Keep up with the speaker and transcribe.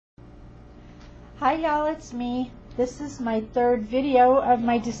Hi y'all, it's me. This is my third video of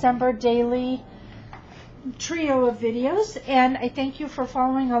my December daily trio of videos, and I thank you for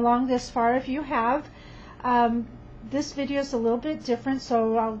following along this far if you have. This video is a little bit different,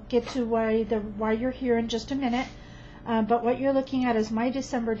 so I'll get to why you're here in just a minute. But what you're looking at is my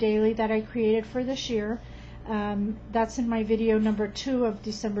December daily that I created for this year. That's in my video number 2 of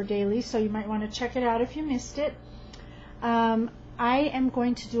December daily, so you might want to check it out if you missed it. I am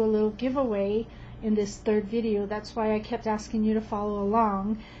going to do a little giveaway in this third video. That's why I kept asking you to follow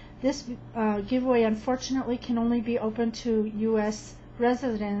along. This giveaway unfortunately can only be open to U.S.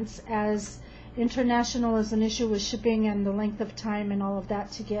 residents, as international is an issue with shipping and the length of time and all of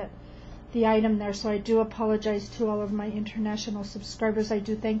that to get the item there. So I do apologize to all of my international subscribers. I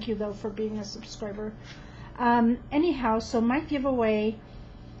do thank you though for being a subscriber. Anyhow, so my giveaway,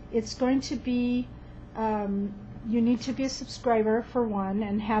 it's going to be you need to be a subscriber for one,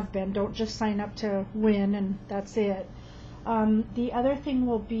 and have been. Don't just sign up to win and that's it. The other thing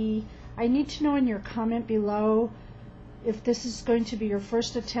will be, I need to know in your comment below if this is going to be your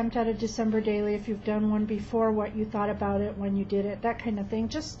first attempt at a December daily, if you've done one before, what you thought about it when you did it, that kind of thing.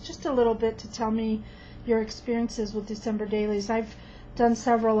 Just a little bit to tell me your experiences with December dailies. I've done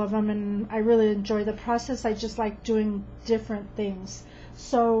several of them and I really enjoy the process. I just like doing different things.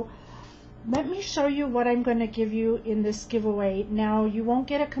 So let me show you what I'm going to give you in this giveaway. Now, you won't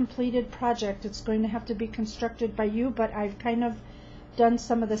get a completed project. It's going to have to be constructed by you, but I've kind of done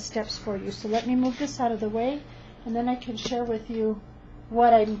some of the steps for you. So let me move this out of the way, and then I can share with you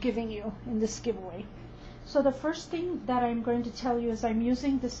what I'm giving you in this giveaway. So the first thing that I'm going to tell you is I'm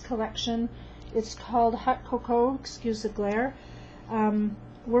using this collection. It's called Hot Cocoa, excuse the glare.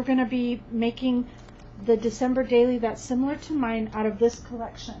 We're going to be making the December daily that's similar to mine out of this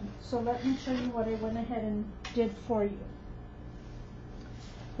collection. So let me show you what I went ahead and did for you.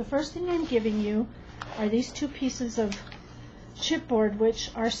 The first thing I'm giving you are these 2 pieces of chipboard, which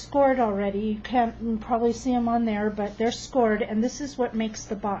are scored already. You can't probably see them on there, but they're scored, and this is what makes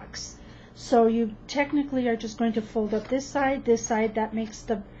the box. So you technically are just going to fold up this side, that makes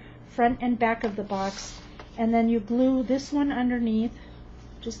the front and back of the box, and then you glue this one underneath,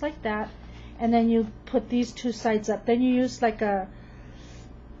 just like that, and then you put these 2 sides up. Then you use like a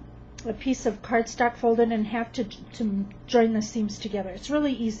piece of cardstock folded in half to join the seams together. It's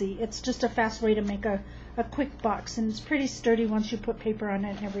really easy. It's just a fast way to make a quick box, and it's pretty sturdy once you put paper on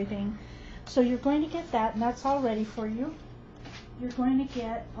it and everything. So you're going to get that, and that's all ready for you. You're going to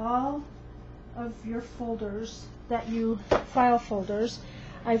get all of your folders file folders.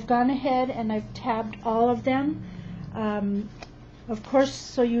 I've gone ahead and I've tabbed all of them. Of course,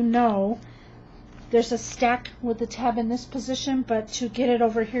 so you know, there's a stack with the tab in this position, but to get it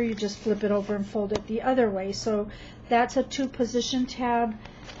over here, you just flip it over and fold it the other way. So that's a 2-position tab.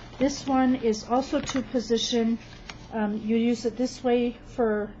 This one is also 2-position. You use it this way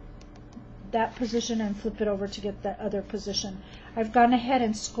for that position and flip it over to get that other position. I've gone ahead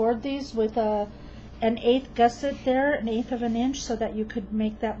and scored these with an 1/8 gusset there, 1/8 of an inch, so that you could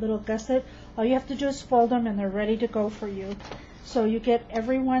make that little gusset. All you have to do is fold them and they're ready to go for you. So you get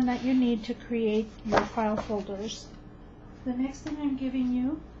every one that you need to create your file folders. The next thing I'm giving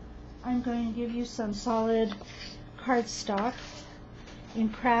you, I'm going to give you some solid cardstock in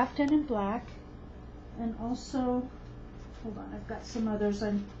craft and in black, and also, hold on, I've got some others.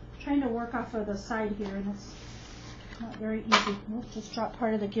 I'm trying to work off of the side here and it's not very easy. We'll just drop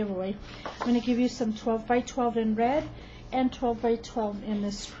part of the giveaway. I'm going to give you some 12 by 12 in red and 12 by 12 in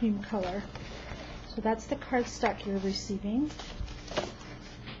this cream color. So that's the cardstock you're receiving.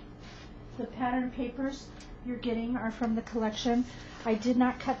 The pattern papers you're getting are from the collection. I did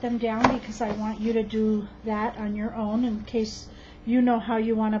not cut them down because I want you to do that on your own, in case you know how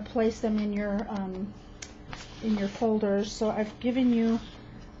you want to place them in your folders. So I've given you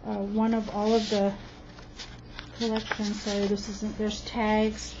one of all of the collection. Sorry, this isn't. There's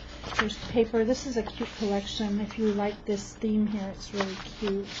tags. There's paper. This is a cute collection. If you like this theme here, it's really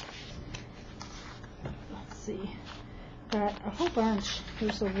cute. Let's see. Got a whole bunch.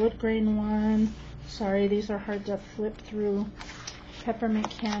 There's a wood grain one. Sorry, these are hard to flip through. Peppermint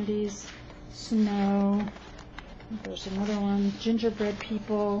candies, snow. There's another one. Gingerbread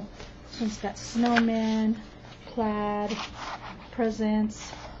people. This one's got snowmen, plaid,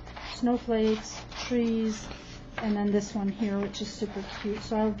 presents, snowflakes, trees, and then this one here, which is super cute.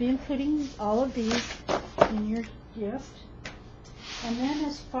 So I'll be including all of these in your gift. And then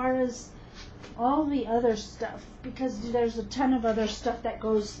as far as all the other stuff, because there's a ton of other stuff that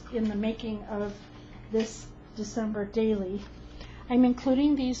goes in the making of this December daily, I'm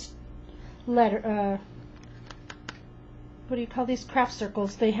including these what do you call these, craft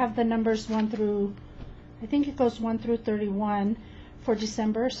circles. They have the numbers 1 through, I think it goes 1 through 31 for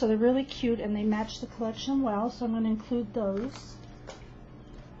December, so they're really cute and they match the collection well, so I'm going to include those.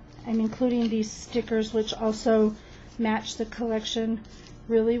 I'm including these stickers which also match the collection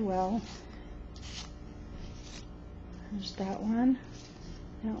really well. There's that one,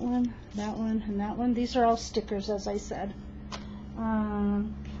 that one, that one, and that one. These are all stickers, as I said.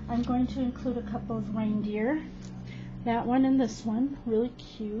 I'm going to include a couple of reindeer. That one and this one, really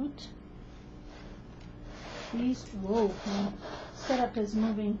cute. These, whoa, my setup is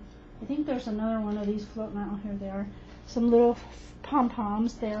moving. I think there's another one of these floating out. Here they are. Some little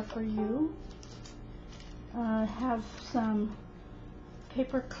pom-poms there for you. Have some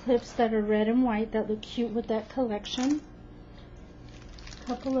paper clips that are red and white that look cute with that collection. A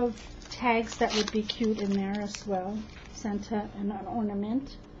couple of tags that would be cute in there as well. Santa and an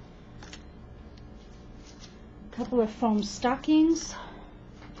ornament. A couple of foam stockings.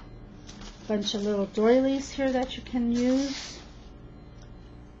 Bunch of little doilies here that you can use.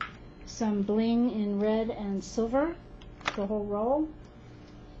 Some bling in red and silver, the whole roll.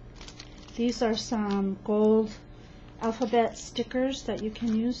 These are some gold alphabet stickers that you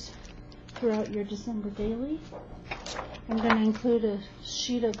can use throughout your December daily. I'm going to include a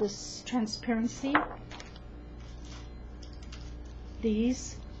sheet of this transparency.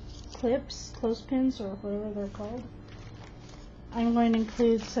 These clips, clothespins, or whatever they're called. I'm going to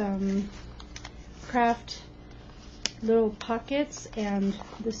include some craft little pockets and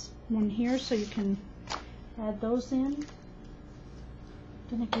this one here, so you can add those in.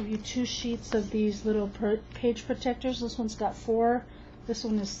 I'm going to give you 2 sheets of these little page protectors. This one's got 4. This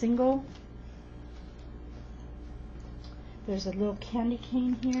one is single. There's a little candy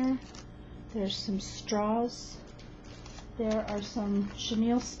cane here. There's some straws. There are some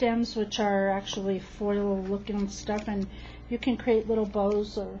chenille stems, which are actually foil looking stuff, and you can create little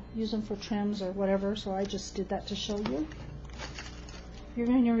bows or use them for trims or whatever, so I just did that to show you. You're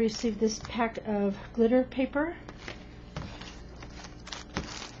going to receive this pack of glitter paper.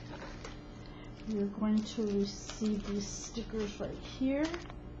 You're going to receive these stickers right here.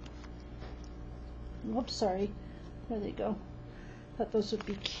 Whoops, sorry. There they go. Thought those would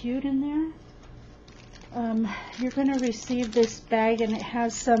be cute in there. You're going to receive this bag, and it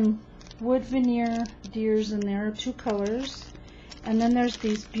has some wood veneer deers in there, 2 colors. And then there's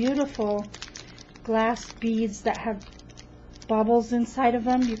these beautiful glass beads that have baubles inside of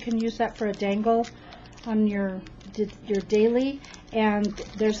them. You can use that for a dangle on your daily. And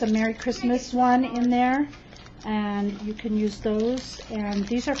there's a Merry Christmas one in there, and you can use those. And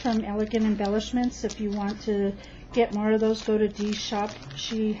these are from Elegant Embellishments. If you want to get more of those, go to Dee's shop.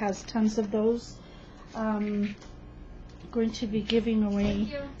 She has tons of those. Going to be giving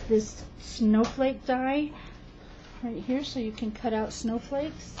away this snowflake die right here, so you can cut out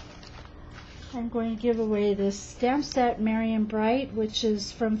snowflakes. I'm going to give away this stamp set, Merry and Bright, which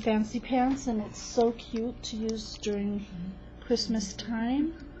is from Fancy Pants, and it's so cute to use during Christmas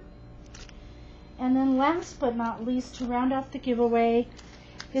time. And then last but not least, to round off the giveaway,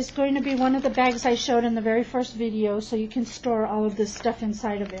 is going to be one of the bags I showed in the very first video, so you can store all of this stuff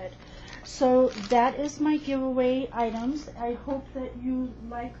inside of it. So that is my giveaway items. I hope that you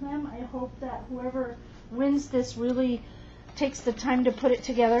like them. I hope that whoever wins this really takes the time to put it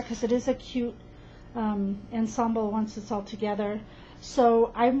together, because it is a cute ensemble once it's all together.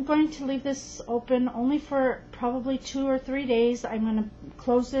 So I'm going to leave this open only for probably 2 or 3 days. I'm going to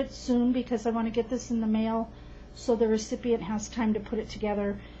close it soon because I want to get this in the mail so the recipient has time to put it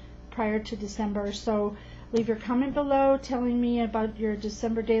together prior to December. So leave your comment below telling me about your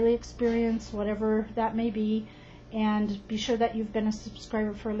December daily experience, whatever that may be, and be sure that you've been a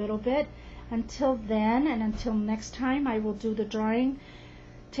subscriber for a little bit. Until then, and until next time I will do the drawing,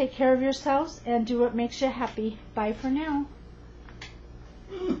 take care of yourselves and do what makes you happy. Bye for now.